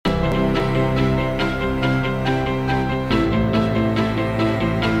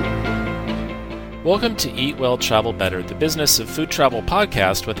Welcome to Eat Well, Travel Better, the Business of Food Travel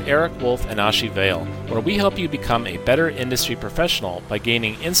podcast with Eric Wolf and Ashi Vale, where we help you become a better industry professional by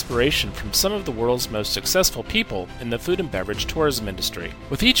gaining inspiration from some of the world's most successful people in the food and beverage tourism industry.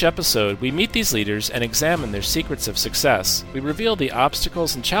 With each episode, we meet these leaders and examine their secrets of success. We reveal the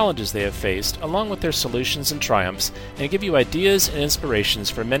obstacles and challenges they have faced, along with their solutions and triumphs, and give you ideas and inspirations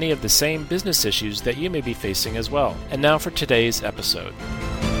for many of the same business issues that you may be facing as well. And now for today's episode.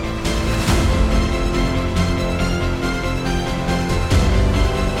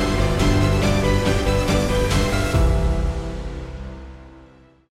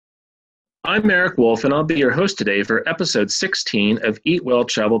 I'm Eric Wolf, and I'll be your host today for episode 16 of Eat Well,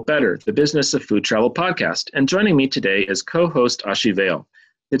 Travel Better, the Business of Food Travel podcast. And joining me today is co-host Ashi Vale.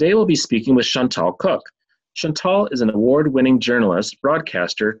 Today we'll be speaking with Chantal Cook. Chantal is an award-winning journalist,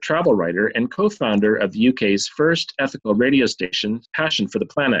 broadcaster, travel writer, and co-founder of the UK's first ethical radio station, Passion for the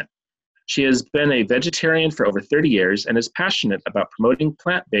Planet. She has been a vegetarian for over 30 years and is passionate about promoting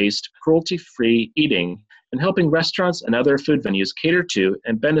plant-based, cruelty-free eating and helping restaurants and other food venues cater to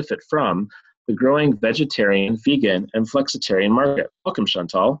and benefit from the growing vegetarian, vegan, and flexitarian market. Welcome,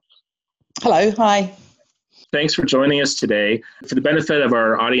 Chantal. Hello, hi. Thanks for joining us today. For the benefit of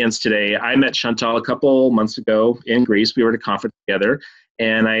our audience today, I met Chantal a couple months ago in Greece. We were at a conference together,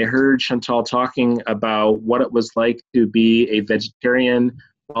 and I heard Chantal talking about what it was like to be a vegetarian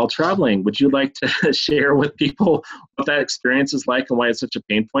while traveling. Would you like to share with people what that experience is like and why it's such a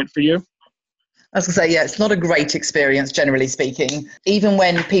pain point for you? I was going to say, yeah, it's not a great experience, generally speaking. Even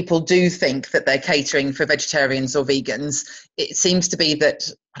when people do think that they're catering for vegetarians or vegans, it seems to be that,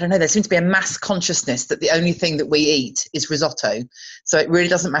 I don't know, there seems to be a mass consciousness that the only thing that we eat is risotto. So it really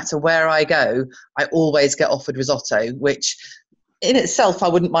doesn't matter where I go, I always get offered risotto, which in itself I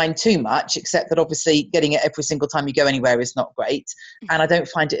wouldn't mind too much, except that obviously getting it every single time you go anywhere is not great. And I don't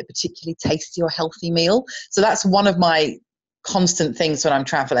find it a particularly tasty or healthy meal. So that's one of my constant things when I'm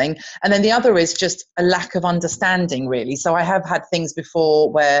traveling. And then the other is just a lack of understanding, really. So I have had things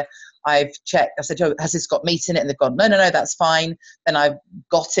before where I've checked, I said, oh, has this got meat in it? And they've gone, no, that's fine. Then I've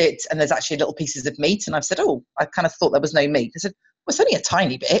got it and there's actually little pieces of meat. And I've said, oh, I kind of thought there was no meat. I said, well, it's only a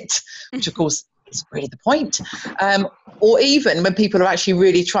tiny bit, which of course is really the point. Or even when people are actually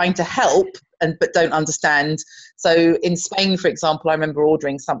really trying to help but don't understand. So in Spain, for example, I remember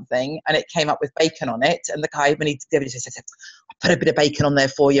ordering something and it came up with bacon on it. And the guy, when he did it, he said, I put a bit of bacon on there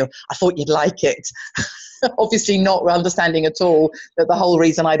for you. I thought you'd like it. Obviously not understanding at all that the whole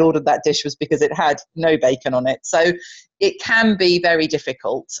reason I'd ordered that dish was because it had no bacon on it. So it can be very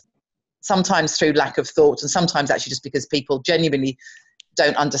difficult, sometimes through lack of thought and sometimes actually just because people genuinely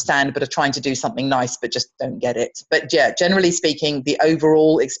don't understand but are trying to do something nice but just don't get it. But yeah, generally speaking, the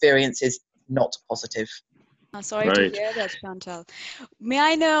overall experience is not positive. Sorry to hear that, Chantal. May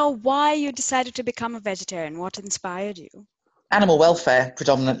I know why you decided to become a vegetarian? What inspired you? Animal welfare,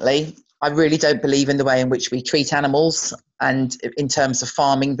 predominantly. I really don't believe in the way in which we treat animals and in terms of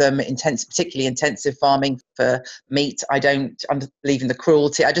farming them, particularly intensive farming for meat. I don't believe in the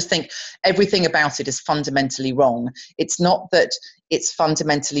cruelty. I just think everything about it is fundamentally wrong. It's not that it's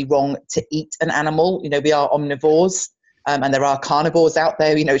fundamentally wrong to eat an animal. You know, we are omnivores. And there are carnivores out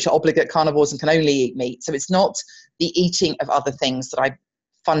there, you know, which are obligate carnivores and can only eat meat. So it's not the eating of other things that I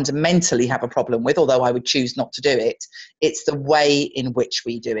fundamentally have a problem with, although I would choose not to do it. It's the way in which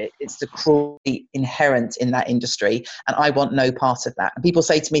we do it. It's the cruelty inherent in that industry. And I want no part of that. And people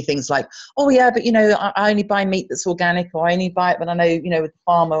say to me things like, oh, yeah, but, you know, I only buy meat that's organic, or I only buy it when I know, you know, with the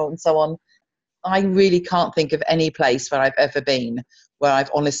farmer and so on. I really can't think of any place where I've ever been where I've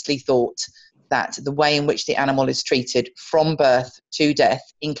honestly thought that the way in which the animal is treated from birth to death,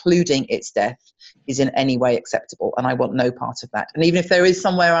 including its death, is in any way acceptable. And I want no part of that. And even if there is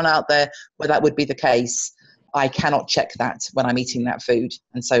somewhere on out there where that would be the case, I cannot check that when I'm eating that food.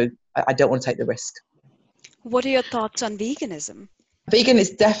 And so I don't want to take the risk. What are your thoughts on veganism? Vegan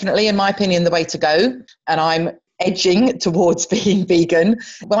is definitely, in my opinion, the way to go. And I'm edging towards being vegan.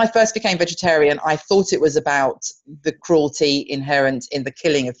 When I first became vegetarian, I thought it was about the cruelty inherent in the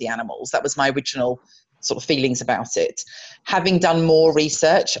killing of the animals. That was my original sort of feelings about it. Having done more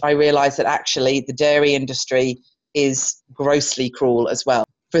research, I realized that actually the dairy industry is grossly cruel as well.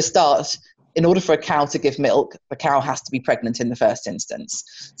 For a start, in order for a cow to give milk, the cow has to be pregnant in the first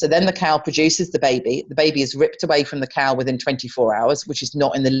instance. So then the cow produces the baby. The baby is ripped away from the cow within 24 hours, which is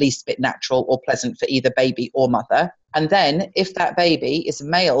not in the least bit natural or pleasant for either baby or mother. And then if that baby is a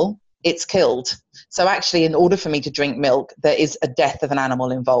male, it's killed. So actually, in order for me to drink milk, there is a death of an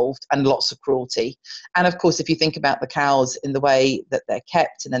animal involved and lots of cruelty. And of course, if you think about the cows in the way that they're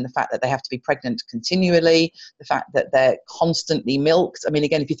kept, and then the fact that they have to be pregnant continually, the fact that they're constantly milked. I mean,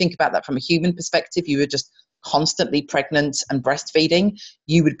 again, if you think about that from a human perspective, you were just constantly pregnant and breastfeeding,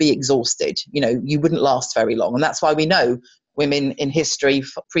 you would be exhausted. You wouldn't last very long. And that's why we know women in history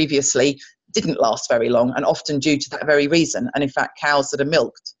previously didn't last very long, and often due to that very reason. And in fact, cows that are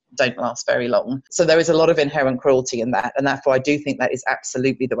milked don't last very long. So there is a lot of inherent cruelty in that. And therefore, I do think that is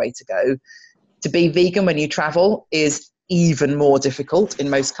absolutely the way to go. To be vegan when you travel is even more difficult in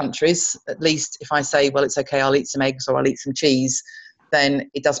most countries. At least if I say, well, it's okay, I'll eat some eggs or I'll eat some cheese, then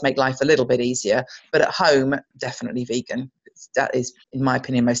it does make life a little bit easier. But at home, definitely vegan. That is, in my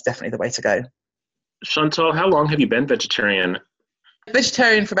opinion, most definitely the way to go. Chantal, how long have you been vegetarian?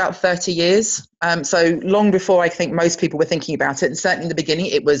 Vegetarian for about 30 years. So long before I think most people were thinking about it. And certainly in the beginning,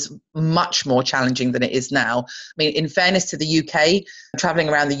 it was much more challenging than it is now. I mean, in fairness to the UK, traveling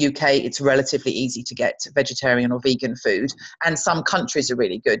around the UK, it's relatively easy to get vegetarian or vegan food. And some countries are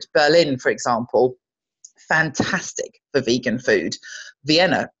really good. Berlin, for example, fantastic for vegan food.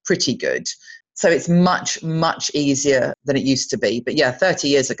 Vienna, pretty good. So it's much, much easier than it used to be. But yeah, 30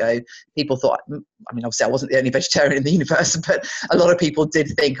 years ago, people thought, I mean, obviously I wasn't the only vegetarian in the universe, but a lot of people did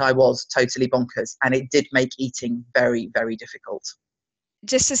think I was totally bonkers. And it did make eating very, very difficult.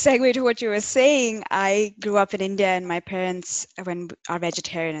 Just to segue to what you were saying, I grew up in India, and my parents are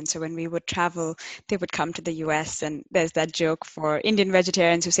vegetarian. And so when we would travel, they would come to the US, and there's that joke for Indian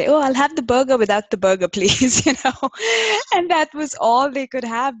vegetarians who say, oh, I'll have the burger without the burger, please, and that was all they could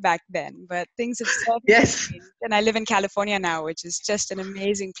have back then. But things have certainly changed. And I live in California now, which is just an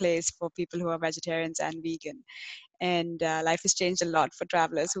amazing place for people who are vegetarians and vegan. And life has changed a lot for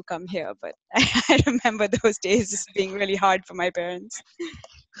travelers who come here. But I remember those days being really hard for my parents.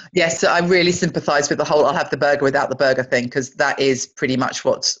 Yes, I really sympathise with the whole I'll have the burger without the burger thing, because that is pretty much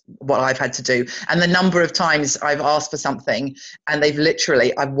what I've had to do. And the number of times I've asked for something and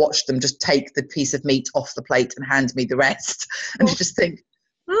I've watched them just take the piece of meat off the plate and hand me the rest. And you just think,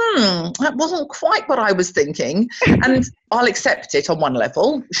 that wasn't quite what I was thinking. And I'll accept it on one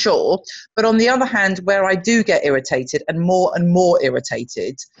level, sure. But on the other hand, where I do get irritated and more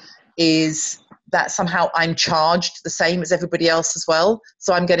irritated is that somehow I'm charged the same as everybody else as well.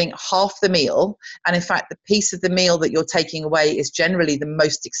 So I'm getting half the meal. And in fact, the piece of the meal that you're taking away is generally the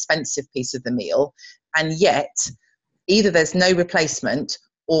most expensive piece of the meal. And yet, either there's no replacement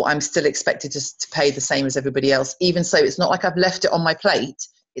or I'm still expected to pay the same as everybody else. Even so, it's not like I've left it on my plate.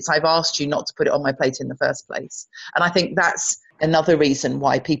 It's I've asked you not to put it on my plate in the first place. And I think that's another reason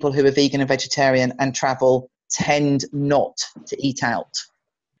why people who are vegan and vegetarian and travel tend not to eat out.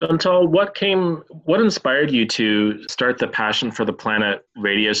 Chantal, what inspired you to start the Passion for the Planet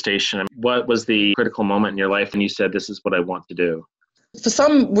radio station? What was the critical moment in your life when you said, this is what I want to do? For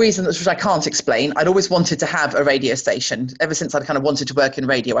some reason which I can't explain, I'd always wanted to have a radio station. Ever since I'd kind of wanted to work in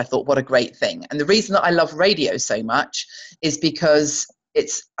radio, I thought, what a great thing. And the reason that I love radio so much is because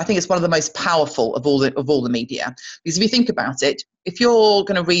I think it's one of the most powerful of all the media. Because if you think about it, if you're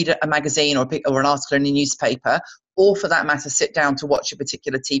going to read a magazine or an article in a newspaper, or for that matter, sit down to watch a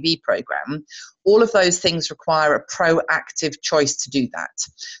particular TV program, all of those things require a proactive choice to do that.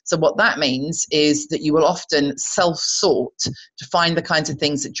 So what that means is that you will often self-sort to find the kinds of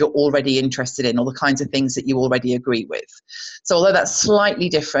things that you're already interested in or the kinds of things that you already agree with. So although that's slightly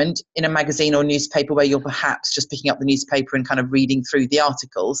different in a magazine or newspaper where you're perhaps just picking up the newspaper and kind of reading through the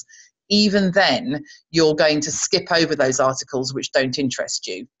articles, even then you're going to skip over those articles which don't interest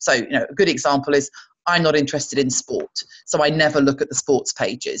you. So, a good example is I'm not interested in sport, so I never look at the sports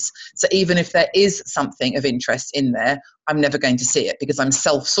pages. So even if there is something of interest in there, I'm never going to see it because I'm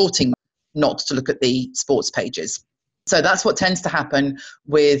self-sorting not to look at the sports pages. So that's what tends to happen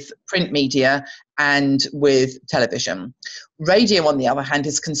with print media and with television. Radio, on the other hand,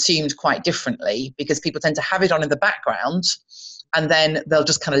 is consumed quite differently because people tend to have it on in the background and then they'll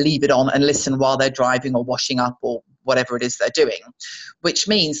just kind of leave it on and listen while they're driving or washing up or whatever it is they're doing, which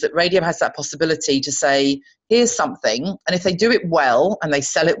means that radio has that possibility to say, here's something, and if they do it well and they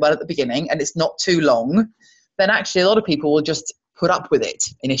sell it well at the beginning and it's not too long, then actually a lot of people will just put up with it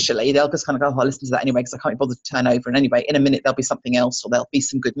initially. They'll just kind of go, I'll listen to that anyway because I can't be bothered to turn over, and anyway, in a minute there'll be something else or there'll be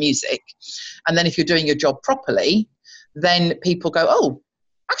some good music. And then if you're doing your job properly, then people go, oh,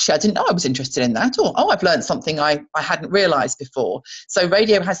 actually, I didn't know I was interested in that, or, oh, I've learned something I hadn't realised before. So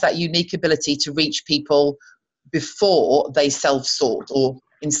radio has that unique ability to reach people before they self-sort, or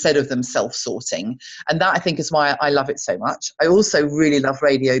instead of them self-sorting. And that, I think, is why I love it so much. I also really love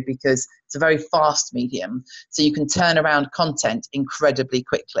radio because it's a very fast medium. So you can turn around content incredibly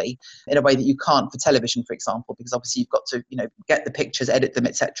quickly in a way that you can't for television, for example, because obviously you've got to, get the pictures, edit them,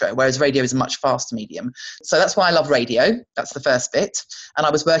 etc. Whereas radio is a much faster medium. So that's why I love radio. That's the first bit. And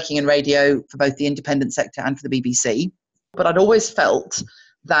I was working in radio for both the independent sector and for the BBC. But I'd always felt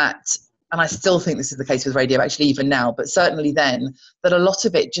that, and I still think this is the case with radio actually even now, but certainly then, that a lot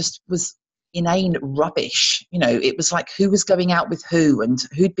of it just was inane rubbish. It was like who was going out with who and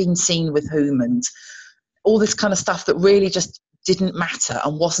who'd been seen with whom and all this kind of stuff that really just didn't matter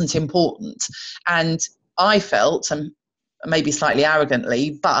and wasn't important. And I felt, and maybe slightly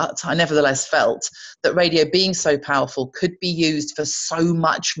arrogantly, but I nevertheless felt that radio, being so powerful, could be used for so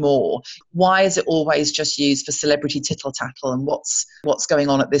much more. Why is it always just used for celebrity tittle tattle and what's going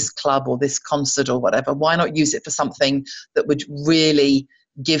on at this club or this concert or whatever? Why not use it for something that would really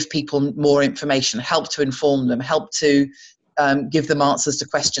give people more information, help to inform them, help to give them answers to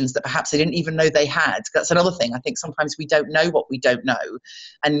questions that perhaps they didn't even know they had? That's another thing. I think sometimes we don't know what we don't know,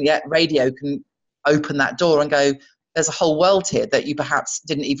 and yet radio can open that door and go, there's a whole world here that you perhaps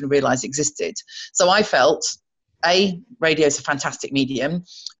didn't even realize existed. So I felt, A, radio is a fantastic medium,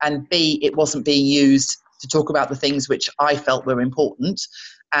 and B, it wasn't being used to talk about the things which I felt were important.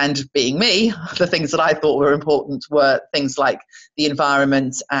 And being me, the things that I thought were important were things like the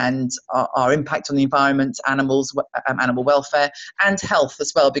environment and our impact on the environment, animals, animal welfare, and health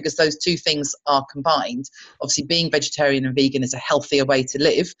as well, because those two things are combined. Obviously, being vegetarian and vegan is a healthier way to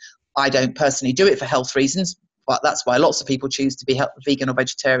live. I don't personally do it for health reasons, but that's why lots of people choose to be vegan or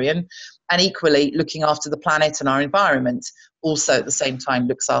vegetarian. And equally, looking after the planet and our environment also at the same time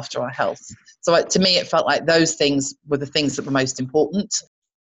looks after our health. So to me, it felt like those things were the things that were most important.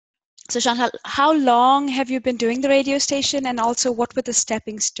 So Chantal, how long have you been doing the radio station, and also what were the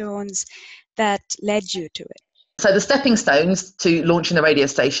stepping stones that led you to it? So the stepping stones to launching the radio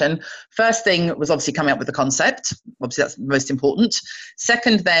station, first thing was obviously coming up with the concept. Obviously, that's most important.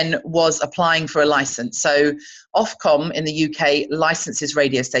 Second then was applying for a license. So Ofcom in the UK licenses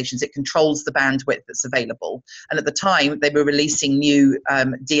radio stations. It controls the bandwidth that's available. And at the time, they were releasing new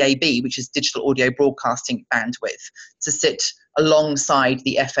DAB, which is digital audio broadcasting bandwidth, to sit alongside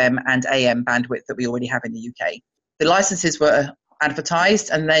the FM and AM bandwidth that we already have in the UK. The licenses were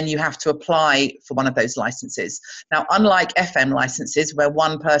advertised, and then you have to apply for one of those licenses. Now, unlike FM licenses, where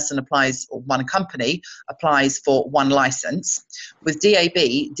one person applies, or one company applies for one license, with DAB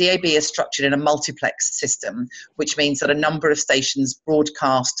is structured in a multiplex system, which means that a number of stations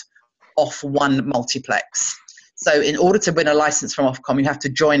broadcast off one multiplex. So in order to win a license from Ofcom, you have to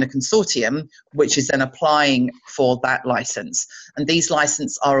join a consortium, which is then applying for that license. And these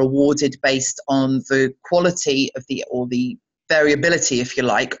licenses are awarded based on the quality of the variability, if you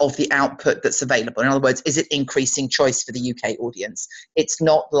like, of the output that's available. In other words, is it increasing choice for the UK audience? It's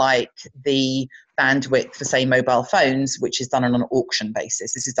not like the bandwidth for, say, mobile phones, which is done on an auction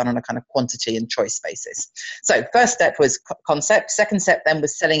basis. This is done on a kind of quantity and choice basis. So first step was concept. Second step then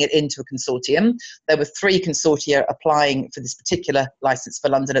was selling it into a consortium. There were 3 consortia applying for this particular license for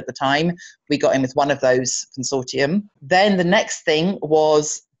London at the time. We got in with one of those consortium. Then the next thing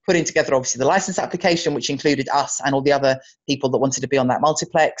was putting together, obviously, the license application, which included us and all the other people that wanted to be on that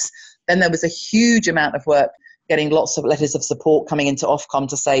multiplex. Then there was a huge amount of work getting lots of letters of support coming into Ofcom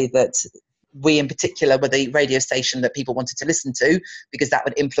to say that we in particular were the radio station that people wanted to listen to, because that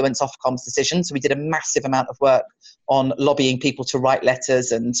would influence Ofcom's decision. So we did a massive amount of work on lobbying people to write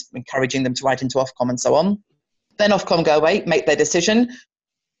letters and encouraging them to write into Ofcom and so on. Then Ofcom go away, make their decision.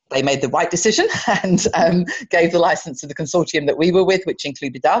 They made the right decision and gave the license to the consortium that we were with, which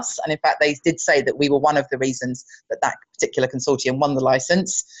included us. And in fact, they did say that we were one of the reasons that that particular consortium won the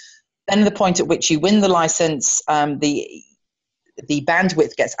license. Then the point at which you win the license, the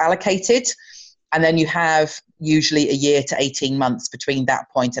bandwidth gets allocated, and then you have usually a year to 18 months between that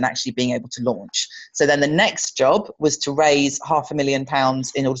point and actually being able to launch. So then the next job was to raise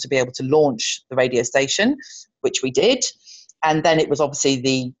 £500,000 in order to be able to launch the radio station, which we did. And then it was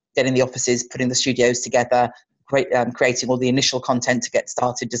obviously getting the offices, putting the studios together, creating all the initial content to get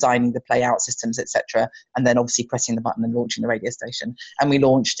started, designing the play-out systems, etc., and then obviously pressing the button and launching the radio station. And we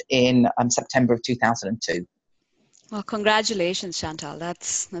launched in September of 2002. Well, congratulations, Chantal.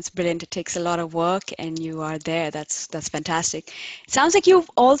 That's brilliant. It takes a lot of work, and you are there. That's fantastic. It sounds like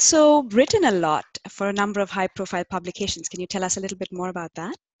you've also written a lot for a number of high-profile publications. Can you tell us a little bit more about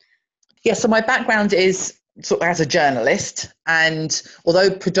that? Yeah, so my background is sort of as a journalist. And although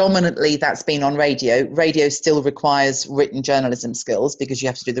predominantly that's been on radio, radio still requires written journalism skills because you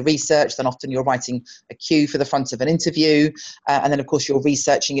have to do the research. Then often you're writing a cue for the front of an interview. And then, of course, you're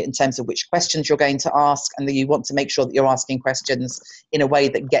researching it in terms of which questions you're going to ask. And then you want to make sure that you're asking questions in a way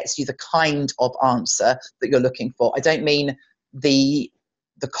that gets you the kind of answer that you're looking for. I don't mean the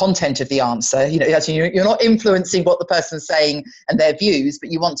content of the answer, you're not influencing what the person's saying and their views,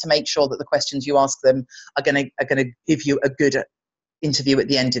 but you want to make sure that the questions you ask them are going to give you a good interview at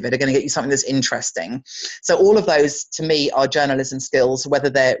the end of it, are going to get you something that's interesting. So all of those, to me, are journalism skills, whether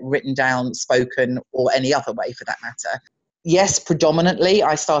they're written down, spoken, or any other way for that matter. Yes, predominantly,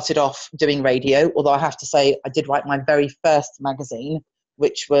 I started off doing radio, although I have to say I did write my very first magazine,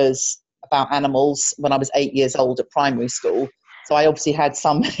 which was about animals when I was 8 years old at primary school. So I obviously had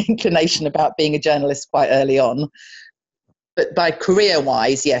some inclination about being a journalist quite early on. But by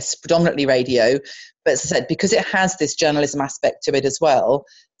career-wise, yes, predominantly radio. But as I said, because it has this journalism aspect to it as well,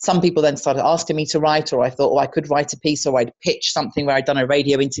 some people then started asking me to write, or I thought, I could write a piece, or I'd pitch something where I'd done a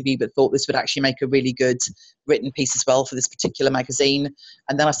radio interview but thought this would actually make a really good written piece as well for this particular magazine.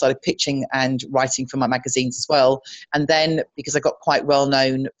 And then I started pitching and writing for my magazines as well. And then because I got quite well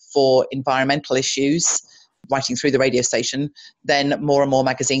known for environmental issues, writing through the radio station, then more and more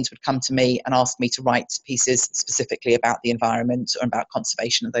magazines would come to me and ask me to write pieces specifically about the environment or about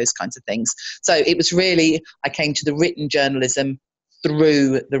conservation and those kinds of things. So it was really, I came to the written journalism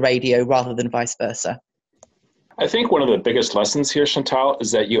through the radio rather than vice versa. I think one of the biggest lessons here, Chantal,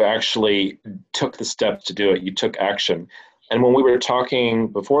 is that you actually took the steps to do it. You took action. And when we were talking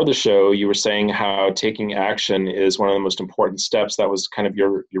before the show, you were saying how taking action is one of the most important steps. That was kind of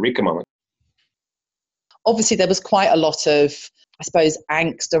your eureka moment. Obviously, there was quite a lot of, I suppose,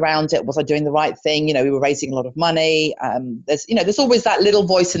 angst around it. Was I doing the right thing? We were raising a lot of money. There's always that little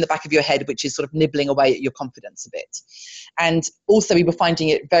voice in the back of your head, which is sort of nibbling away at your confidence a bit. And also we were finding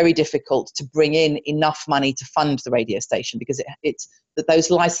it very difficult to bring in enough money to fund the radio station because it's that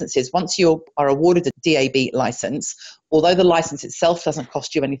those licenses, once you are awarded a DAB license, although the license itself doesn't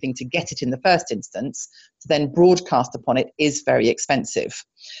cost you anything to get it in the first instance, to then broadcast upon it is very expensive.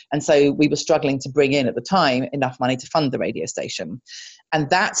 And so we were struggling to bring in at the time enough money to fund the radio station. And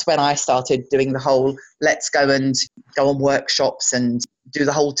that's when I started doing the whole let's go and go on workshops and do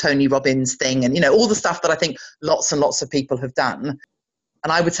the whole Tony Robbins thing and, all the stuff that I think lots and lots of people have done.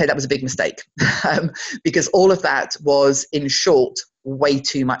 And I would say that was a big mistake because all of that was, in short, way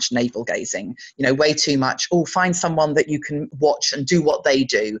too much navel gazing, way too much, find someone that you can watch and do what they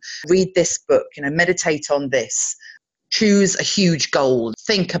do. Read this book, meditate on this. Choose a huge goal,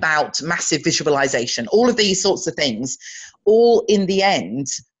 think about massive visualization, all of these sorts of things, all in the end,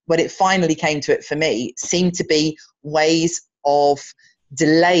 when it finally came to it for me, seemed to be ways of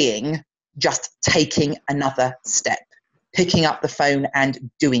delaying just taking another step, picking up the phone and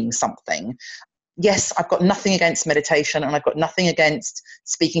doing something. Yes, I've got nothing against meditation and I've got nothing against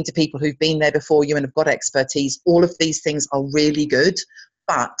speaking to people who've been there before you and have got expertise. All of these things are really good,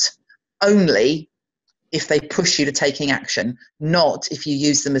 but only if they push you to taking action, not if you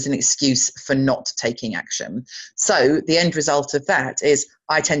use them as an excuse for not taking action. So the end result of that is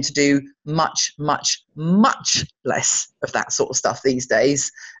I tend to do much, much, much less of that sort of stuff these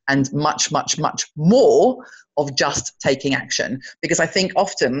days and much, much, much more of just taking action. Because I think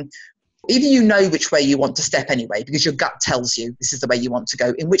often either you know which way you want to step anyway, because your gut tells you this is the way you want to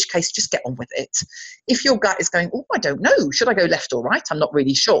go, in which case just get on with it. If your gut is going, I don't know, should I go left or right? I'm not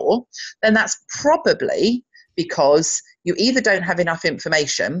really sure. Then that's probably because you either don't have enough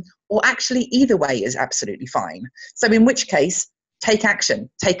information or actually either way is absolutely fine. So in which case, take action,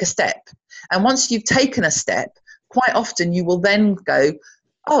 take a step. And once you've taken a step, quite often you will then go,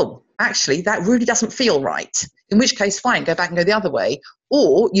 actually, that really doesn't feel right. In which case, fine, go back and go the other way.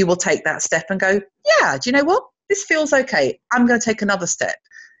 Or you will take that step and go, yeah, do you know what? This feels okay. I'm going to take another step.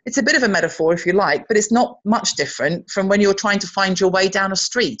 It's a bit of a metaphor, if you like, but it's not much different from when you're trying to find your way down a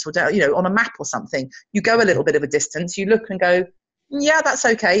street or down, on a map or something. You go a little bit of a distance, you look and go, yeah, that's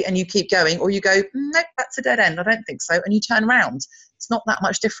okay, and you keep going. Or you go, nope, that's a dead end. I don't think so. And you turn around. It's not that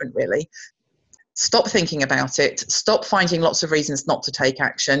much different, really. Stop thinking about it. Stop finding lots of reasons not to take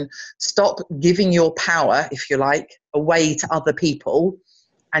action. Stop giving your power, if you like, away to other people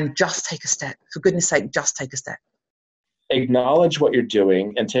and just take a step. For goodness sake, just take a step. Acknowledge what you're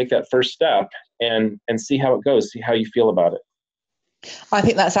doing and take that first step and see how it goes, see how you feel about it. I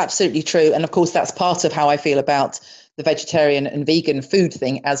think that's absolutely true. And of course, that's part of how I feel about the vegetarian and vegan food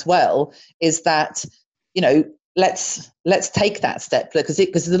thing as well, is that, let's take that step,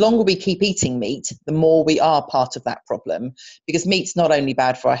 because the longer we keep eating meat, the more we are part of that problem, because meat's not only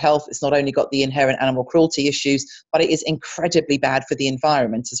bad for our health, it's not only got the inherent animal cruelty issues, but it is incredibly bad for the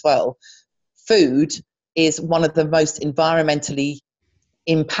environment as well. Food is one of the most environmentally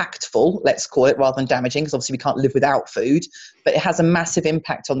impactful, let's call it, rather than damaging, because obviously we can't live without food, but it has a massive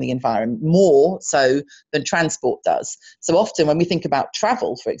impact on the environment, more so than transport does. So often when we think about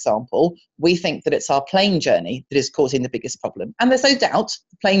travel, for example, we think that it's our plane journey that is causing the biggest problem. And there's no doubt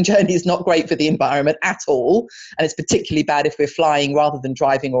the plane journey is not great for the environment at all. And it's particularly bad if we're flying rather than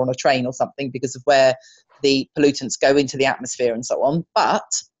driving or on a train or something, because of where the pollutants go into the atmosphere and so on. But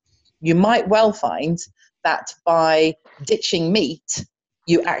you might well find that by ditching meat,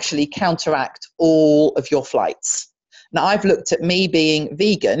 you actually counteract all of your flights. Now, I've looked at me being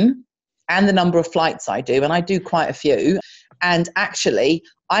vegan and the number of flights I do, and I do quite a few, and actually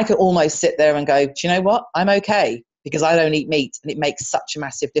I could almost sit there and go, do you know what? I'm okay, because I don't eat meat, and it makes such a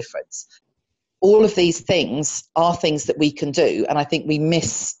massive difference. All of these things are things that we can do, and I think we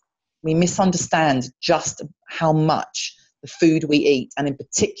misunderstand just how much the food we eat, and in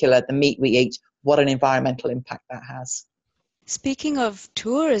particular the meat we eat, what an environmental impact that has. Speaking of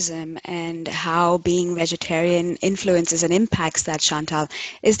tourism and how being vegetarian influences and impacts that, Chantal,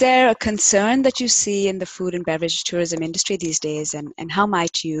 is there a concern that you see in the food and beverage tourism industry these days, and how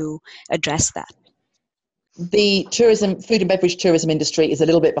might you address that? The food and beverage tourism industry is a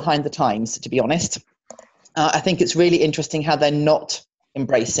little bit behind the times, to be honest. I think it's really interesting how they're not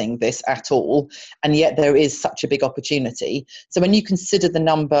embracing this at all, and yet there is such a big opportunity. So when you consider the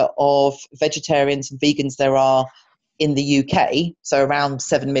number of vegetarians and vegans there are in the UK, so around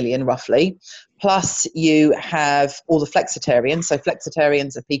 7 million roughly, plus you have all the flexitarians. So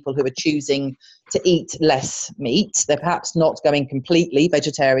flexitarians are people who are choosing to eat less meat. They're perhaps not going completely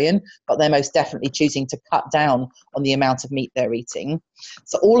vegetarian, but they're most definitely choosing to cut down on the amount of meat they're eating.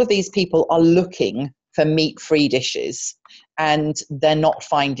 So all of these people are looking for meat-free dishes, and they're not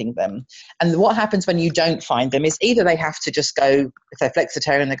finding them. And what happens when you don't find them is either they have to just go, if they're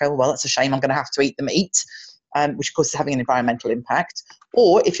flexitarian, they go, well, that's a shame, I'm going to have to eat the meat, which of course is having an environmental impact.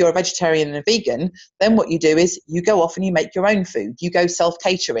 Or if you're a vegetarian and a vegan, then what you do is you go off and you make your own food. You go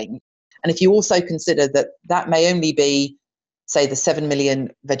self-catering. And if you also consider that that may only be, say, the 7 million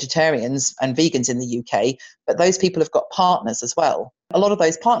vegetarians and vegans in the UK, but those people have got partners as well. A lot of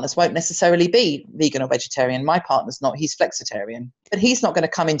those partners won't necessarily be vegan or vegetarian. My partner's not, he's flexitarian. But he's not going to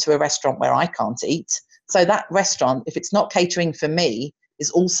come into a restaurant where I can't eat. So that restaurant, if it's not catering for me, is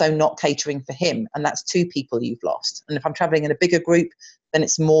also not catering for him. And that's 2 people you've lost. And if I'm traveling in a bigger group, then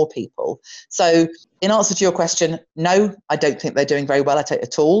it's more people. So in answer to your question, no, I don't think they're doing very well at it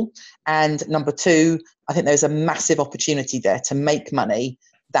at all. And number 2, I think there's a massive opportunity there to make money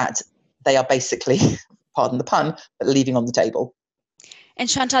that they are basically, pardon the pun, but leaving on the table. And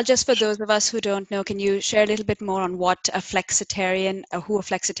Chantal, just for those of us who don't know, can you share a little bit more on what a flexitarian, who a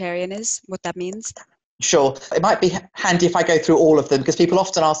flexitarian is, what that means? Sure. It might be handy if I go through all of them, because people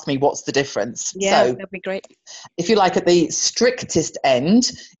often ask me what's the difference. Yeah, so, that'd be great. If you like, at the strictest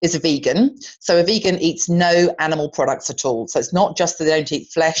end is a vegan. So a vegan eats no animal products at all. So it's not just that they don't eat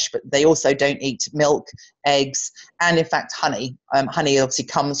flesh, but they also don't eat milk, eggs, and in fact honey. Honey obviously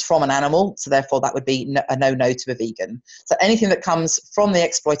comes from an animal, so therefore that would be a no-no to a vegan. So anything that comes from the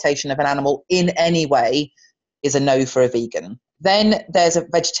exploitation of an animal in any way is a no for a vegan. Then there's a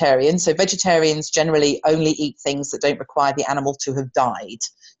vegetarian. So vegetarians generally only eat things that don't require the animal to have died.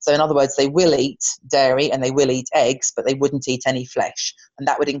 So in other words, they will eat dairy and they will eat eggs, but they wouldn't eat any flesh. And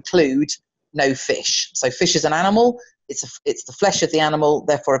that would include no fish. So fish is an animal. It's the flesh of the animal,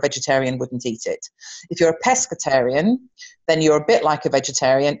 therefore a vegetarian wouldn't eat it. If you're a pescatarian, then you're a bit like a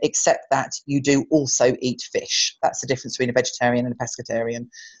vegetarian, except that you do also eat fish. That's the difference between a vegetarian and a pescatarian.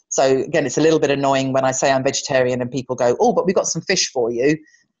 So again, it's a little bit annoying when I say I'm vegetarian and people go, oh, but we've got some fish for you.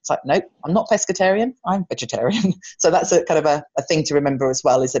 It's like, nope, I'm not pescatarian, I'm vegetarian. So that's a kind of a thing to remember as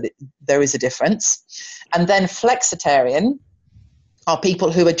well, is that there is a difference. And then flexitarian are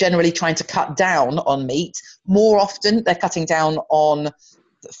people who are generally trying to cut down on meat. More often, they're cutting down on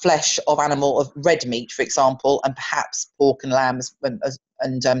flesh of animal, of red meat, for example, and perhaps pork and lambs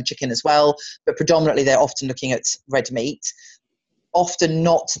and chicken as well. But predominantly, they're often looking at red meat. Often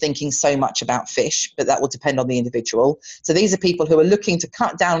not thinking so much about fish, but that will depend on the individual. So these are people who are looking to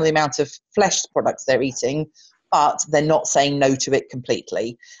cut down on the amount of flesh products they're eating, but they're not saying no to it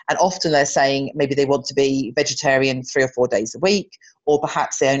completely. And often they're saying maybe they want to be vegetarian 3 or 4 days a week, or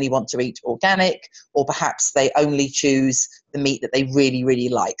perhaps they only want to eat organic, or perhaps they only choose the meat that they really, really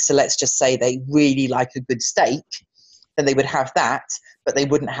like. So let's just say they really like a good steak, then they would have that, but they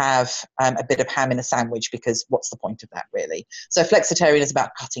wouldn't have a bit of ham in a sandwich, because what's the point of that, really? So flexitarian is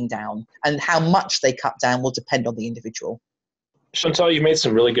about cutting down, and how much they cut down will depend on the individual. Chantal, you made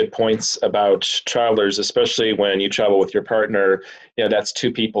some really good points about travelers, especially when you travel with your partner. That's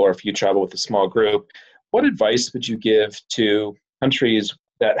two people, or if you travel with a small group. What advice would you give to countries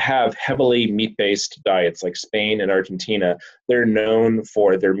that have heavily meat-based diets, like Spain and Argentina? They're known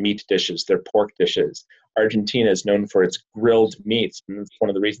for their meat dishes, their pork dishes. Argentina is known for its grilled meats, and it's one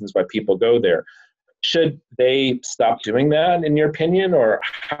of the reasons why people go there. Should they stop doing that, in your opinion, or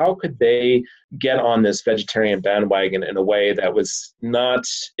how could they get on this vegetarian bandwagon in a way that was not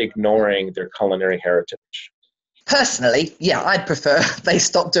ignoring their culinary heritage? Personally, yeah, I'd prefer they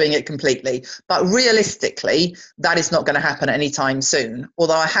stop doing it completely. But realistically, that is not going to happen anytime soon.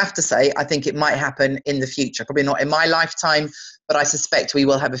 Although I have to say, I think it might happen in the future. Probably not in my lifetime, but I suspect we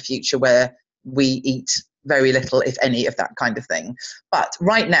will have a future where we eat very little, if any, of that kind of thing. But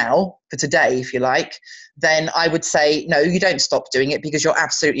right now, for today, if you like, then I would say, no, you don't stop doing it, because you're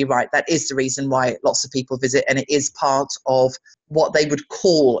absolutely right. That is the reason why lots of people visit, and it is part of what they would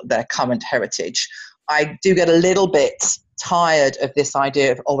call their current heritage. I do get a little bit tired of this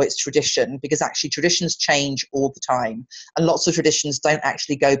idea of, it's tradition, because actually traditions change all the time, and lots of traditions don't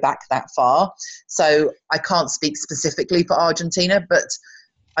actually go back that far. So I can't speak specifically for Argentina, but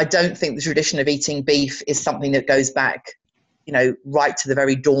I don't think the tradition of eating beef is something that goes back, right to the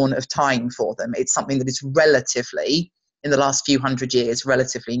very dawn of time for them. It's something that is relatively, in the last few hundred years,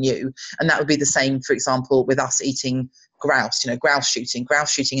 relatively new. And that would be the same, for example, with us eating grouse, grouse shooting.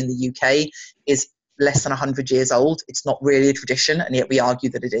 Grouse shooting in the UK is less than 100 years old. It's not really a tradition, and yet we argue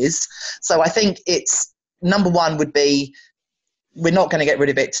that it is. So I think it's, number one would be, we're not going to get rid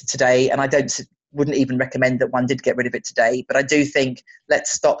of it today, and I wouldn't even recommend that one did get rid of it today. But I do think, let's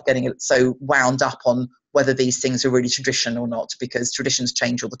stop getting so wound up on whether these things are really tradition or not, because traditions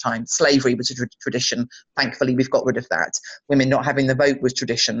change all the time. Slavery was a tradition. Thankfully, we've got rid of that. Women not having the vote was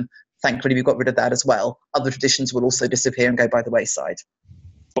tradition. Thankfully, we've got rid of that as well. Other traditions will also disappear and go by the wayside.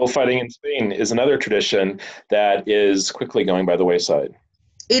 Bullfighting in Spain is another tradition that is quickly going by the wayside.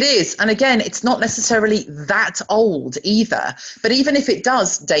 It is. And again, it's not necessarily that old either. But even if it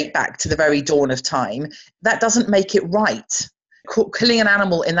does date back to the very dawn of time, that doesn't make it right. Killing an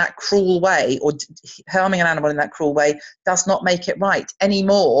animal in that cruel way, or harming an animal in that cruel way, does not make it right any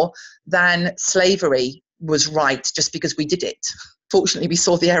more than slavery was right just because we did it. Fortunately, we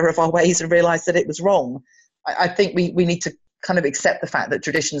saw the error of our ways and realized that it was wrong. I think we need to kind of accept the fact that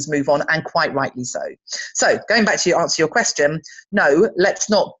traditions move on, and quite rightly so. So going back to answer your question, no, let's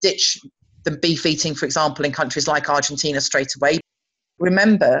not ditch the beef eating, for example, in countries like Argentina straight away.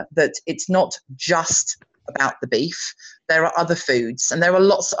 Remember that it's not just about the beef. There are other foods, and there are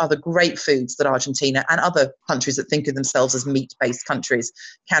lots of other great foods that Argentina and other countries that think of themselves as meat-based countries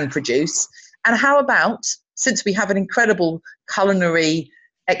can produce. And how about, since we have an incredible culinary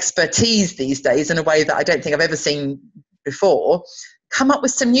expertise these days in a way that I don't think I've ever seen before, come up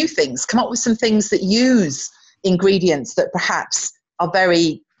with some new things, come up with some things that use ingredients that perhaps are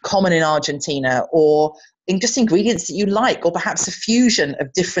very common in Argentina, or in just ingredients that you like, or perhaps a fusion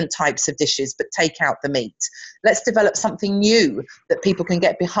of different types of dishes, but take out the meat. Let's develop something new that people can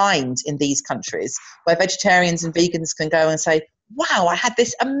get behind in these countries, where vegetarians and vegans can go and say, wow, I had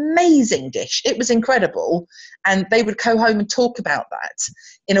this amazing dish. It was incredible. And they would go home and talk about that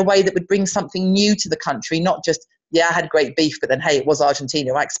in a way that would bring something new to the country, not just, yeah, I had great beef, but then, hey, it was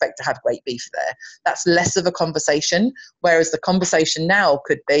Argentina, I expect to have great beef there. That's less of a conversation, whereas the conversation now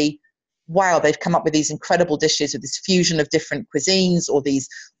could be, wow, they've come up with these incredible dishes with this fusion of different cuisines, or these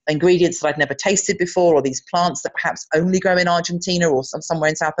ingredients that I've never tasted before, or these plants that perhaps only grow in Argentina or somewhere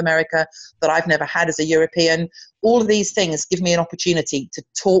in South America that I've never had as a European. All of these things give me an opportunity to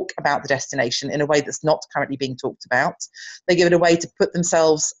talk about the destination in a way that's not currently being talked about. They give it a way to put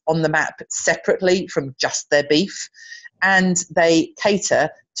themselves on the map separately from just their beef, and they cater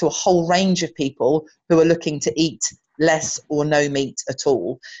to a whole range of people who are looking to eat less or no meat at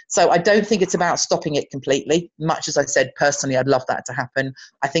all. So I don't think it's about stopping it completely. Much as I said, personally, I'd love that to happen.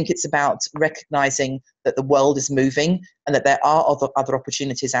 I think it's about recognizing that the world is moving and that there are other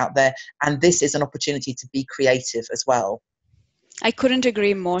opportunities out there. And this is an opportunity to be creative as well. I couldn't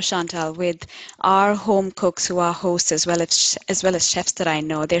agree more, Chantal, with our home cooks who are hosts as well as chefs that I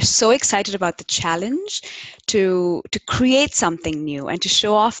know. They're so excited about the challenge to create something new and to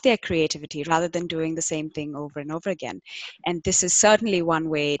show off their creativity rather than doing the same thing over and over again. And this is certainly one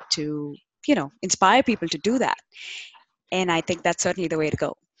way to, inspire people to do that. And I think that's certainly the way to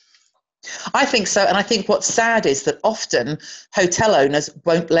go. I think so. And I think what's sad is that often hotel owners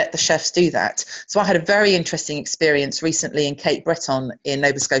won't let the chefs do that. So I had a very interesting experience recently in Cape Breton in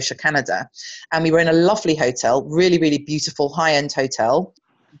Nova Scotia, Canada. And we were in a lovely hotel, really, really beautiful, high-end hotel.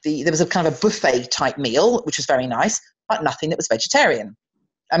 There was a kind of a buffet type meal, which was very nice, but nothing that was vegetarian.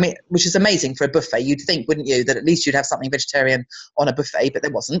 I mean, which is amazing for a buffet. You'd think, wouldn't you, that at least you'd have something vegetarian on a buffet, but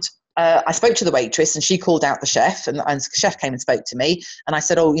there wasn't. I spoke to the waitress and she called out the chef, and the chef came and spoke to me. And I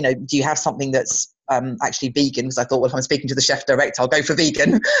said, oh, do you have something that's actually vegan? Because I thought, well, if I'm speaking to the chef direct, I'll go for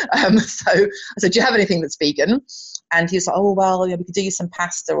vegan. So I said, do you have anything that's vegan? And he was like, oh, well, we could do you some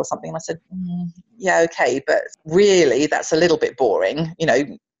pasta or something. And I said, yeah, okay, but really, that's a little bit boring,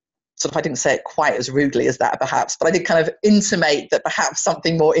 Sort of, I didn't say it quite as rudely as that, perhaps, but I did kind of intimate that perhaps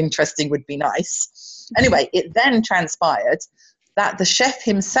something more interesting would be nice. Anyway, it then transpired that the chef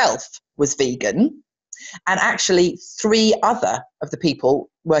himself was vegan, and actually 3 other of the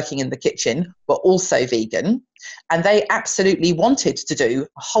people working in the kitchen were also vegan, and they absolutely wanted to do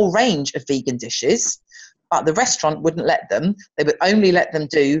a whole range of vegan dishes, but the restaurant wouldn't let them. They would only let them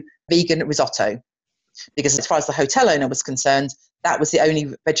do vegan risotto, because as far as the hotel owner was concerned, that was the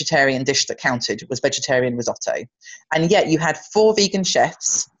only vegetarian dish that counted, was vegetarian risotto. And yet you had 4 vegan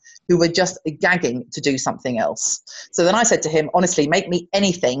chefs who were just gagging to do something else. So then I said to him, honestly, make me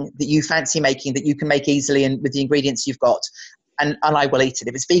anything that you fancy making that you can make easily and with the ingredients you've got. And I will eat it.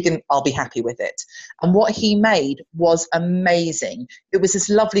 If it's vegan, I'll be happy with it. And what he made was amazing. It was this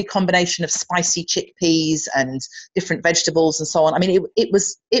lovely combination of spicy chickpeas and different vegetables and so on. I mean, it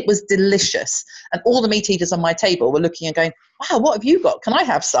was delicious. And all the meat eaters on my table were looking and going, wow, what have you got? Can I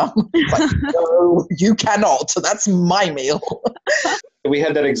have some? Like, no, you cannot. That's my meal. We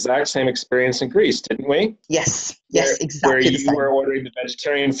had that exact same experience in Greece, didn't we? Yes, exactly. Where you were ordering the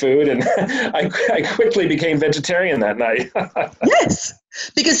vegetarian food, and I quickly became vegetarian that night. Yes,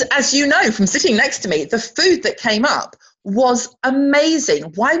 because as you know from sitting next to me, the food that came up was amazing.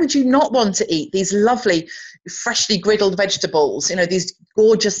 Why would you not want to eat these lovely, freshly griddled vegetables, these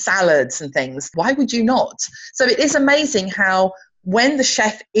gorgeous salads and things? Why would you not? So it is amazing how when the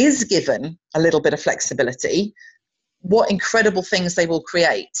chef is given a little bit of flexibility, what incredible things they will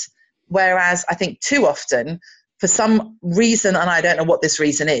create. Whereas I think too often, for some reason, and I don't know what this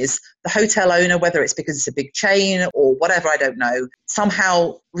reason is, the hotel owner, whether it's because it's a big chain or whatever, I don't know,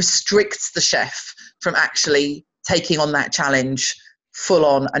 somehow restricts the chef from actually taking on that challenge full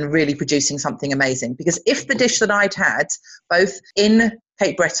on and really producing something amazing. Because if the dish that I'd had, both in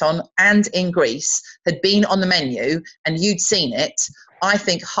Cape Breton and in Greece, had been on the menu and you'd seen it, I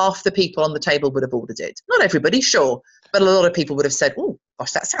think half the people on the table would have ordered it. Not everybody, sure, but a lot of people would have said, oh,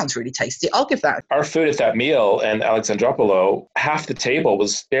 gosh, that sounds really tasty. I'll give that. Our food at that meal in Alexandroupoli, half the table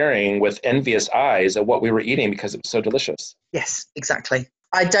was staring with envious eyes at what we were eating because it was so delicious. Yes, exactly.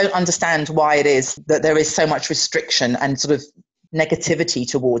 I don't understand why it is that there is so much restriction and sort of negativity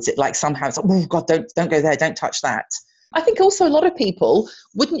towards it. Like somehow it's like, oh, God, don't go there, don't touch that. I think also a lot of people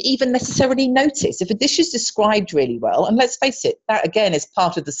wouldn't even necessarily notice if a dish is described really well. And let's face it, that again is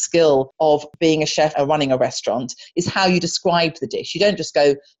part of the skill of being a chef or running a restaurant, is how you describe the dish. You don't just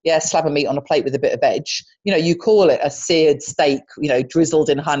go, yeah, slab of meat on a plate with a bit of veg. You call it a seared steak, drizzled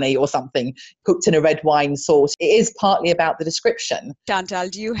in honey or something, cooked in a red wine sauce. It is partly about the description. Chantal,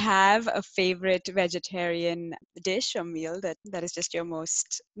 do you have a favorite vegetarian dish or meal that is just your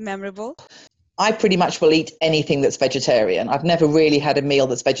most memorable? I pretty much will eat anything that's vegetarian. I've never really had a meal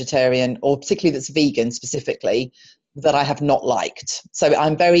that's vegetarian, or particularly that's vegan specifically, that I have not liked. So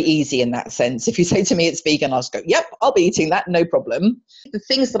I'm very easy in that sense. If you say to me it's vegan, I'll just go, yep, I'll be eating that, no problem. The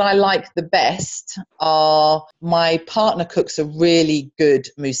things that I like the best are, my partner cooks a really good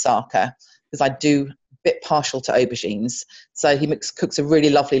moussaka, because I do a bit partial to aubergines. So he cooks a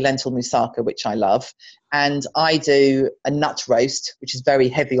really lovely lentil moussaka, which I love. And I do a nut roast, which is very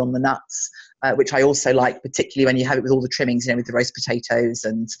heavy on the nuts, which I also like, particularly when you have it with all the trimmings, with the roast potatoes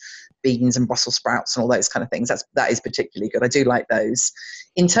and beans and Brussels sprouts and all those kind of things. That is particularly good. I do like those.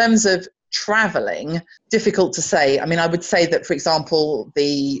 In terms of traveling, difficult to say. I mean, I would say that, for example,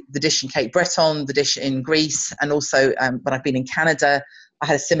 the dish in Cape Breton, the dish in Greece, and also when I've been in Canada, I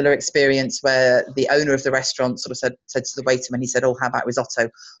had a similar experience where the owner of the restaurant sort of said to the waiter when he said, oh, how about risotto?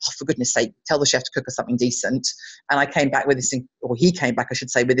 Oh, for goodness sake, tell the chef to cook us something decent. And I came back with this, or he came back, I should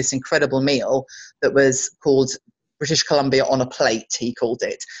say, with this incredible meal that was called British Columbia on a plate, he called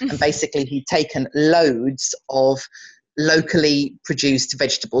it. And basically he'd taken loads of locally produced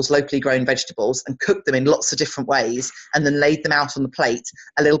vegetables, locally grown vegetables, and cooked them in lots of different ways, and then laid them out on the plate,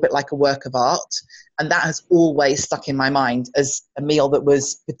 a little bit like a work of art. And that has always stuck in my mind as a meal that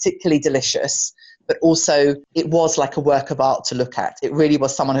was particularly delicious, but also it was like a work of art to look at. It really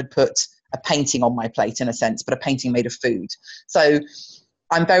was, someone had put a painting on my plate in a sense, but a painting made of food. So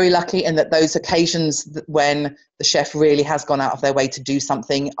I'm very lucky in that those occasions when the chef really has gone out of their way to do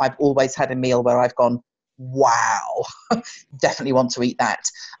something, I've always had a meal where I've gone, wow, definitely want to eat that.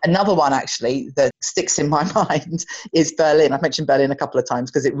 Another one actually that sticks in my mind is Berlin. I've mentioned Berlin a couple of times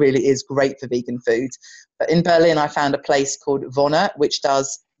because it really is great for vegan food. But in Berlin, I found a place called Wonne, which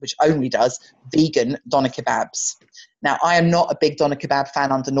only does vegan doner kebabs. Now, I am not a big doner kebab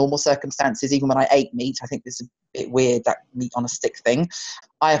fan under normal circumstances. Even when I ate meat, I think this is a bit weird, that meat on a stick thing.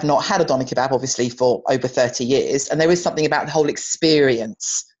 I have not had a doner kebab, obviously, for over 30 years. And there is something about the whole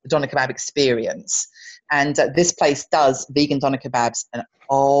experience, the doner kebab experience. And this place does vegan doner kebabs. And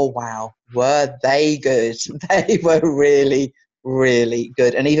oh, wow, were they good? They were really, really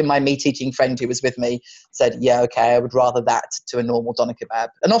good. And even my meat-eating friend who was with me said, yeah, okay, I would rather that to a normal doner kebab.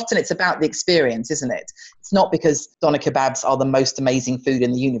 And often it's about the experience, isn't it? It's not because doner kebabs are the most amazing food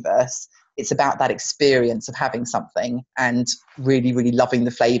in the universe. It's about that experience of having something and really, really loving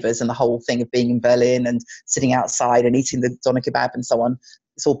the flavors and the whole thing of being in Berlin and sitting outside and eating the doner kebab and so on.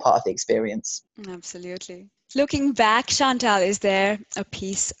 It's all part of the experience. Absolutely. Looking back, Chantal, is there a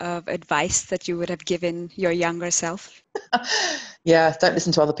piece of advice that you would have given your younger self? Yeah, don't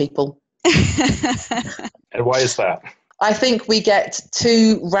listen to other people. And why is that? I think we get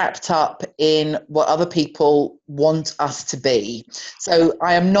too wrapped up in what other people want us to be. So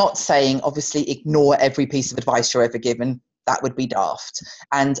I am not saying, obviously, ignore every piece of advice you're ever given. That would be daft.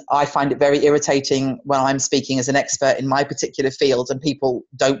 And I find it very irritating when I'm speaking as an expert in my particular field and people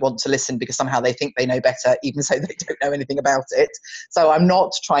don't want to listen because somehow they think they know better, even though they don't know anything about it. So I'm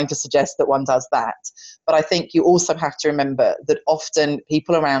not trying to suggest that one does that. But I think you also have to remember that often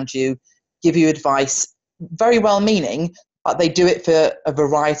people around you give you advice, very well-meaning, but they do it for a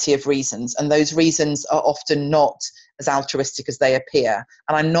variety of reasons. And those reasons are often not as altruistic as they appear.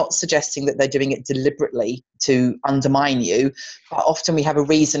 And I'm not suggesting that they're doing it deliberately to undermine you, but often we have a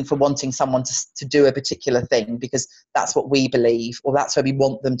reason for wanting someone to do a particular thing because that's what we believe, or that's where we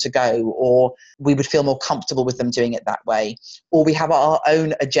want them to go, or we would feel more comfortable with them doing it that way, or we have our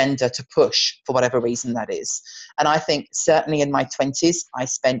own agenda to push for whatever reason that is. And I think certainly in my 20s, I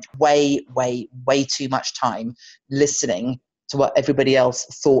spent way, way, way too much time listening to what everybody else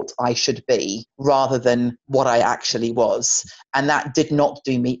thought I should be rather than what I actually was. And that did not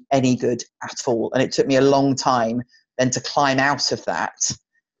do me any good at all. And it took me a long time then to climb out of that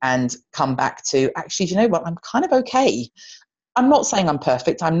and come back to, actually, you know what, I'm kind of okay. I'm not saying I'm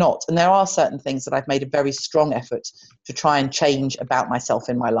perfect, I'm not. And there are certain things that I've made a very strong effort to try and change about myself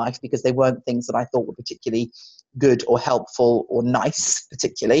in my life because they weren't things that I thought were particularly good or helpful or nice,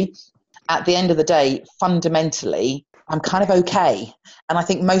 particularly. At the end of the day, fundamentally, I'm kind of okay. And I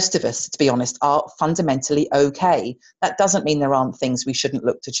think most of us, to be honest, are fundamentally okay. That doesn't mean there aren't things we shouldn't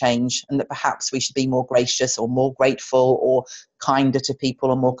look to change and that perhaps we should be more gracious or more grateful or kinder to people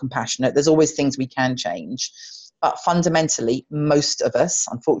or more compassionate. There's always things we can change. But fundamentally, most of us,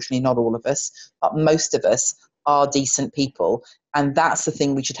 unfortunately not all of us, but most of us are decent people. And that's the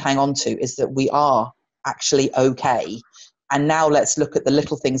thing we should hang on to, is that we are actually okay. And now let's look at the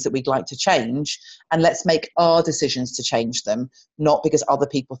little things that we'd like to change and let's make our decisions to change them, not because other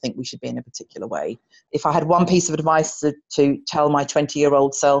people think we should be in a particular way. If I had one piece of advice to tell my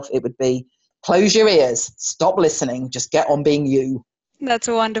 20-year-old self, it would be close your ears, stop listening, just get on being you. That's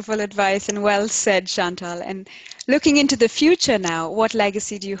wonderful advice and well said, Chantal. And looking into the future now, what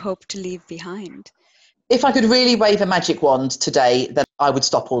legacy do you hope to leave behind? If I could really wave a magic wand today, then I would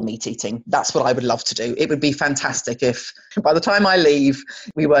stop all meat eating. That's what I would love to do. It would be fantastic if by the time I leave,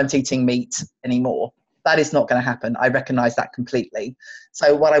 we weren't eating meat anymore. That is not going to happen. I recognize that completely.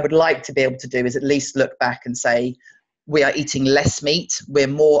 So what I would like to be able to do is at least look back and say, we are eating less meat. We're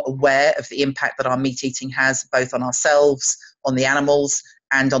more aware of the impact that our meat eating has, both on ourselves, on the animals,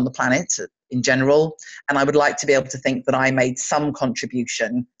 and on the planet in general. And I would like to be able to think that I made some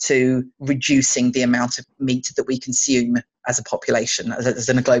contribution to reducing the amount of meat that we consume as a population, as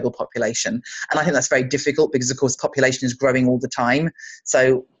in a global population. And I think that's very difficult because, of course, population is growing all the time.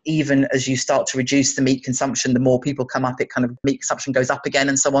 So even as you start to reduce the meat consumption, the more people come up, it kind of meat consumption goes up again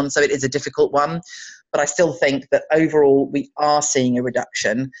and so on. So it is a difficult one. But I still think that overall we are seeing a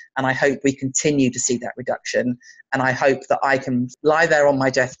reduction, and I hope we continue to see that reduction. And I hope that I can lie there on my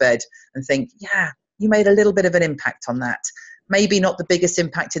deathbed and think, yeah, you made a little bit of an impact on that. Maybe not the biggest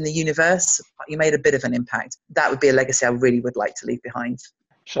impact in the universe, but you made a bit of an impact. That would be a legacy I really would like to leave behind.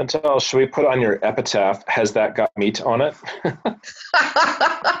 Chantal, should we put on your epitaph, has that got meat on it?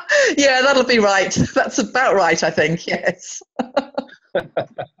 Yeah, that'll be right. That's about right, I think, yes.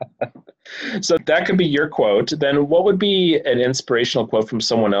 So that could be your quote. Then what would be an inspirational quote from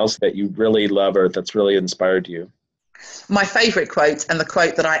someone else that you really love or that's really inspired you? My favourite quote, and the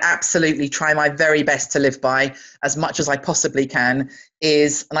quote that I absolutely try my very best to live by as much as I possibly can,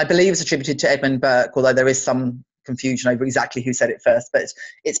 is, and I believe it's attributed to Edmund Burke, although there is some confusion over exactly who said it first, but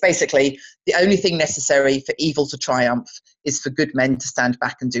it's basically, the only thing necessary for evil to triumph is for good men to stand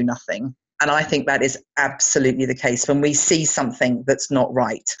back and do nothing. And I think that is absolutely the case. When we see something that's not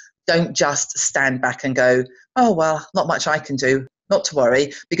right, don't just stand back and go, oh, well, not much I can do, not to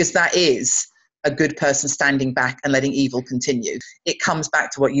worry, because that is a good person standing back and letting evil continue. It comes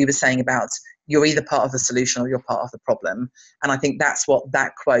back to what you were saying about you're either part of the solution or you're part of the problem. And I think that's what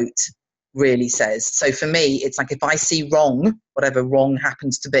that quote really says. So for me, it's like, if I see wrong, whatever wrong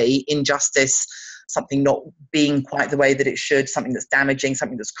happens to be, injustice, something not being quite the way that it should, something that's damaging,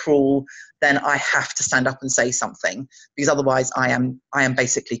 something that's cruel, then I have to stand up and say something, because otherwise I am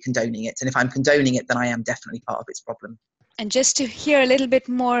basically condoning it. And if I'm condoning it, then I am definitely part of its problem. And just to hear a little bit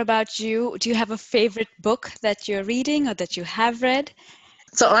more about you, do you have a favorite book that you're reading or that you have read?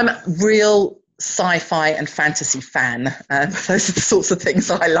 So I'm a real sci-fi and fantasy fan. Those are the sorts of things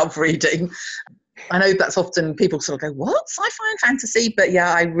that I love reading. I know that's often people sort of go, what? Sci-fi and fantasy? But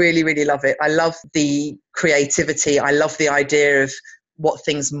yeah, I really, really love it. I love the creativity. I love the idea of what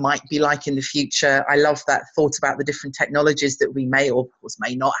things might be like in the future. I love that thought about the different technologies that we may or of course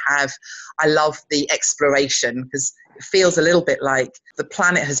may not have. I love the exploration, because it feels a little bit like the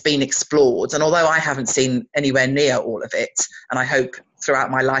planet has been explored. And although I haven't seen anywhere near all of it, and I hope throughout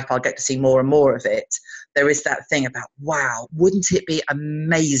my life I'll get to see more and more of it, there is that thing about, wow, wouldn't it be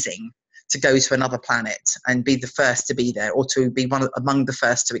amazing to go to another planet and be the first to be there, or to be among the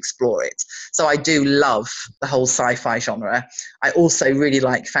first to explore it. So I do love the whole sci-fi genre. I also really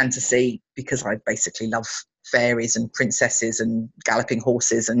like fantasy, because I basically love fairies and princesses and galloping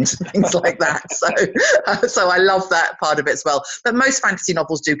horses and things like that. So I love that part of it as well. But most fantasy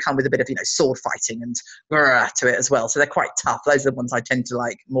novels do come with a bit of, sword fighting and to it as well. So they're quite tough. Those are the ones I tend to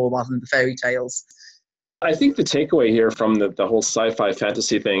like more rather than the fairy tales. I think the takeaway here from the whole sci-fi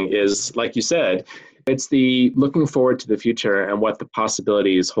fantasy thing is, like you said, it's the looking forward to the future and what the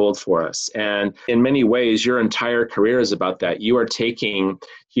possibilities hold for us. And in many ways, your entire career is about that. You are taking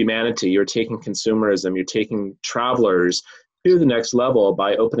humanity, you're taking consumerism, you're taking travelers to the next level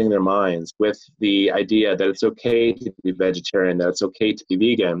by opening their minds with the idea that it's okay to be vegetarian, that it's okay to be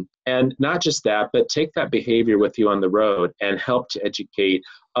vegan. And not just that, but take that behavior with you on the road and help to educate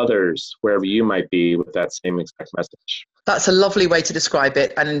others wherever you might be with that same exact message. That's a lovely way to describe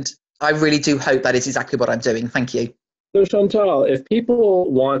it. And I really do hope that is exactly what I'm doing. Thank you. So Chantal, if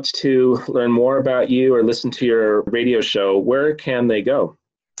people want to learn more about you or listen to your radio show, where can they go?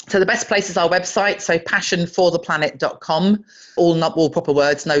 So the best place is our website, so passionfortheplanet.com, all proper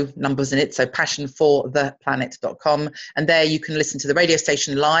words, no numbers in it, so passionfortheplanet.com. And there you can listen to the radio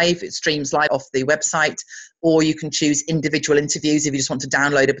station live. It streams live off the website, or you can choose individual interviews if you just want to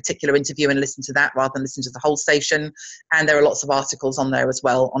download a particular interview and listen to that rather than listen to the whole station. And there are lots of articles on there as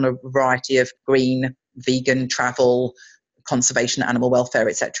well on a variety of green, vegan, travel, conservation, animal welfare,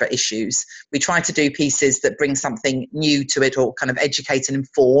 etc. issues. We try to do pieces that bring something new to it or kind of educate and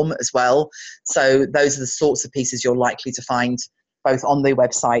inform as well. So those are the sorts of pieces you're likely to find both on the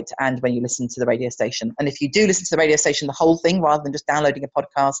website and when you listen to the radio station. And if you do listen to the radio station, the whole thing, rather than just downloading a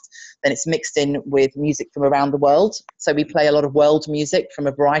podcast, then it's mixed in with music from around the world. So we play a lot of world music from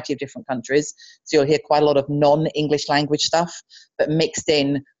a variety of different countries. So you'll hear quite a lot of non-English language stuff, but mixed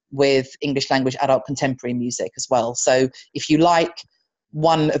in with English language adult contemporary music as well. So if you like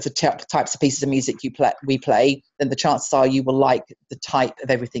one of the types of pieces of music we play, then the chances are you will like the type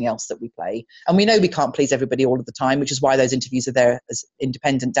of everything else that we play. And we know we can't please everybody all of the time, which is why those interviews are there as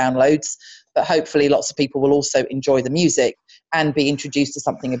independent downloads. But hopefully lots of people will also enjoy the music and be introduced to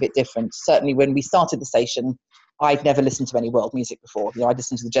something a bit different. Certainly when we started the station, I'd never listened to any world music before. I'd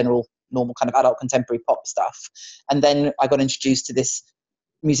listened to the general, normal kind of adult contemporary pop stuff. And then I got introduced to this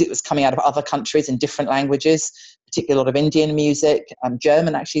music was coming out of other countries in different languages, particularly a lot of Indian music.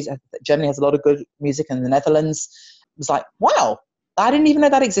 German, actually, Germany has a lot of good music, and the Netherlands. It was like, wow, I didn't even know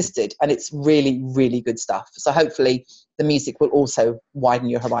that existed. And it's really, really good stuff. So hopefully the music will also widen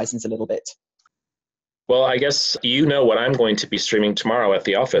your horizons a little bit. Well, I guess you know what I'm going to be streaming tomorrow at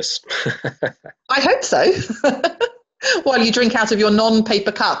the office. I hope so. While you drink out of your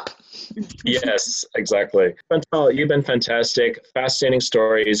non-paper cup. Yes, exactly. Chantal, you've been fantastic. Fascinating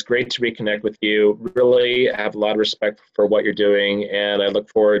stories. Great to reconnect with you. Really have a lot of respect for what you're doing. And I look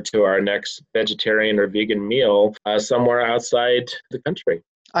forward to our next vegetarian or vegan meal somewhere outside the country.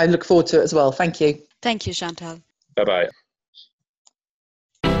 I look forward to it as well. Thank you. Thank you, Chantal. Bye-bye.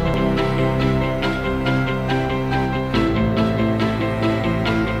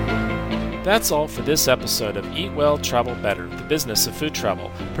 That's all for this episode of Eat Well, Travel Better, the business of food travel,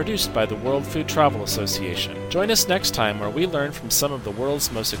 produced by the World Food Travel Association. Join us next time where we learn from some of the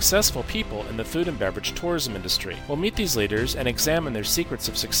world's most successful people in the food and beverage tourism industry. We'll meet these leaders and examine their secrets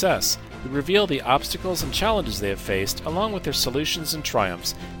of success. We reveal the obstacles and challenges they have faced, along with their solutions and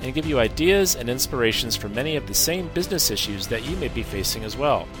triumphs, and give you ideas and inspirations for many of the same business issues that you may be facing as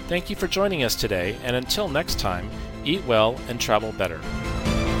well. Thank you for joining us today, and until next time, eat well and travel better.